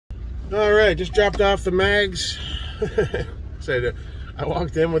All right, just dropped off the mags. Said I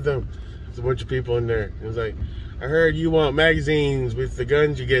walked in with them. There's a bunch of people in there. It was like, I heard you want magazines with the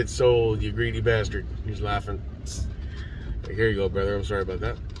guns you get sold, you greedy bastard. He's laughing. Like, here you go, brother. I'm sorry about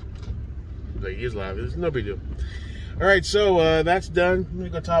that. Like, he's laughing. It's no big deal. All right, so that's done. I'm gonna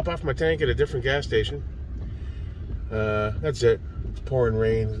go top off my tank at a different gas station. That's it. It's pouring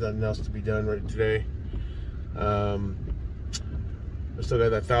rain. There's nothing else to be done right today. I still got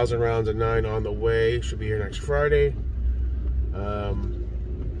that 1,000 rounds of 9 on the way. Should be here next Friday.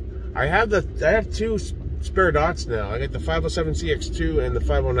 I have 2 spare dots now. I got the 507 CX2 and the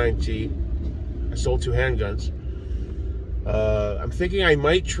 509T. I sold 2 handguns. I'm thinking I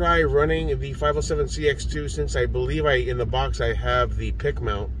might try running the 507 CX2 since I believe in the box I have the pick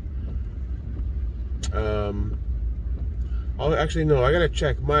mount. Actually no, I gotta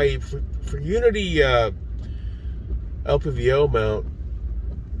check my for Unity LPVO mount.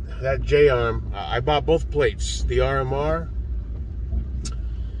 That J-arm, I bought both plates, the RMR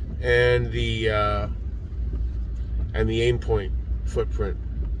and the Aimpoint footprint.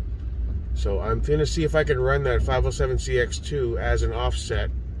 So I'm gonna see if I can run that 507 CX2 as an offset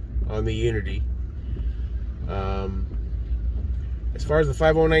on the Unity. As far as the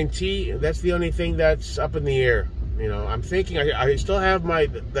 509T, that's the only thing that's up in the air. You know, I'm thinking I still have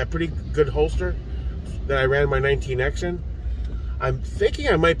that pretty good holster that I ran my 19X in. I'm thinking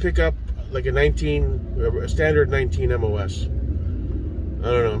I might pick up like a standard 19 MOS. I don't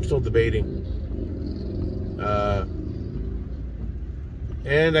know, I'm still debating.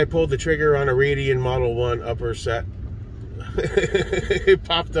 And I pulled the trigger on a Radian Model 1 upper set. It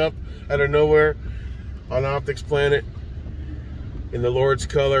popped up out of nowhere on Optics Planet in the Lord's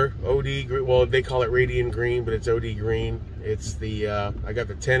color, OD, well, they call it Radian green, but it's OD green. It's the, I got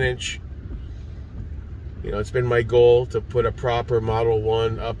the 10-inch. You know, it's been my goal to put a proper Model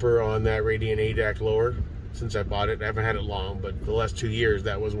 1 upper on that Radian ADAC lower since I bought it. I haven't had it long, but for the last 2 years,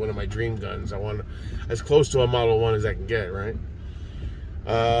 that was one of my dream guns. I want as close to a Model 1 as I can get, right?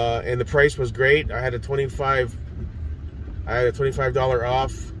 And the price was great. I had a $25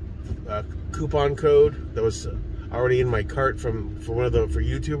 off coupon code that was already in my cart for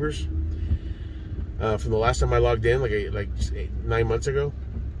YouTubers from the last time I logged in, like 9 months ago.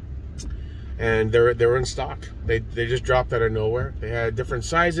 And they were in stock. They just dropped out of nowhere. They had different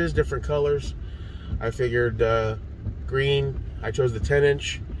sizes, different colors. I figured green. I chose the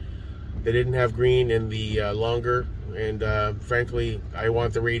 10-inch. They didn't have green in the longer. And frankly, I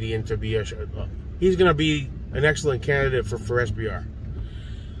want the Radian to be he's going to be an excellent candidate for SBR.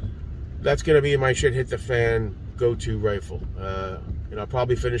 That's going to be my shit hit the fan go-to rifle. And I'll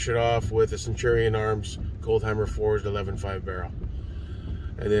probably finish it off with a Centurion Arms Goldheimer forged 11.5 barrel.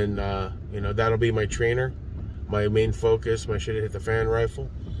 And then, you know, that'll be my trainer, my main focus, my shit hit the fan rifle.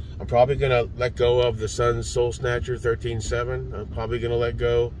 I'm probably going to let go of the Sun Soul Snatcher 13.7. I'm probably going to let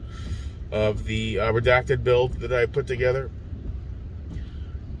go of the Redacted build that I put together.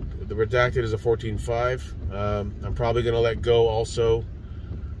 The Redacted is a 14.5. I'm probably going to let go also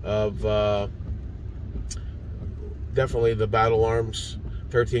of definitely the Battle Arms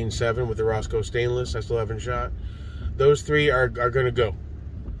 13.7 with the Roscoe stainless. I still haven't shot. Those 3 are going to go.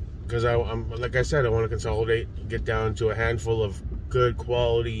 Because I'm like I said, I want to consolidate, get down to a handful of good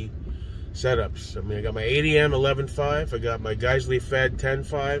quality setups. I mean, I got my ADM 11.5, I got my Geisley Fed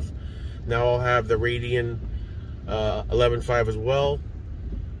 10.5. Now I'll have the Radian 11.5 as well.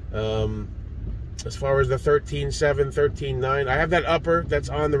 As far as the 13.7, 13.9, I have that upper that's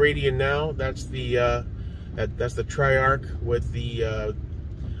on the Radian now. That's the that's the Triarch with the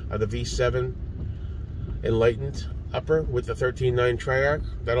V7 Enlightened upper with the 13.9 Triarch.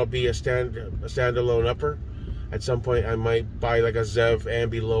 That'll be a standalone upper. At some point I might buy like a Zev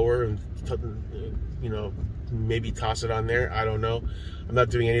Ambi lower and, you know, maybe toss it on there. I don't know. I'm not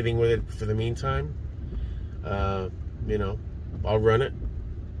doing anything with it for the meantime. You know, I'll run it.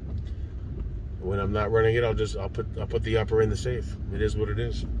 When I'm not running it, I'll put the upper in the safe. It is what it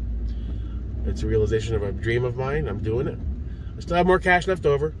is. It's a realization of a dream of mine. I'm doing it. I still have more cash left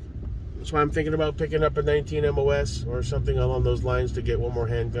over. That's why I'm thinking about picking up a 19 MOS or something along those lines to get one more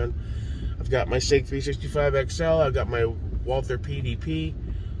handgun. I've got my SIG 365 XL. I've got my Walther PDP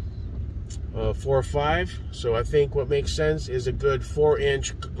 4.5. So I think what makes sense is a good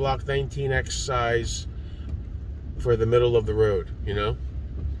 4-inch Glock 19X size for the middle of the road, you know?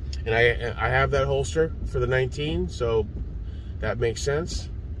 And I have that holster for the 19, so that makes sense.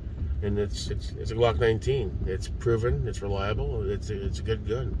 And it's a Glock 19. It's proven, it's reliable, it's a good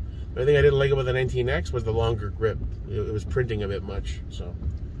gun. The only thing I didn't like about the 19X was the longer grip. It was printing a bit much, so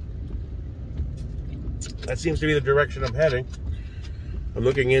that seems to be the direction I'm heading. I'm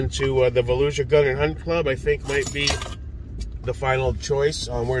looking into the Volusia Gun and Hunt Club. I think might be the final choice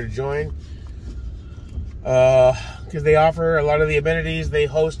on where to join. Because they offer a lot of the amenities. They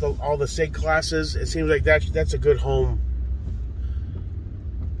host all the SIG classes. It seems like that's a good home,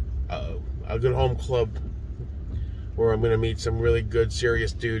 club where I'm going to meet some really good,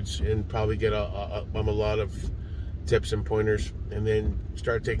 serious dudes and probably get a lot of tips and pointers, and then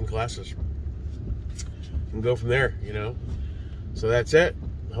start taking classes and go from there, you know. So that's it.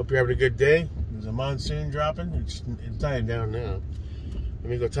 Hope you're having a good day. There's a monsoon dropping. It's dying down now. Let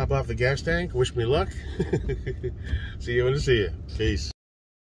me go top off the gas tank. Wish me luck. See you when I see you. Peace.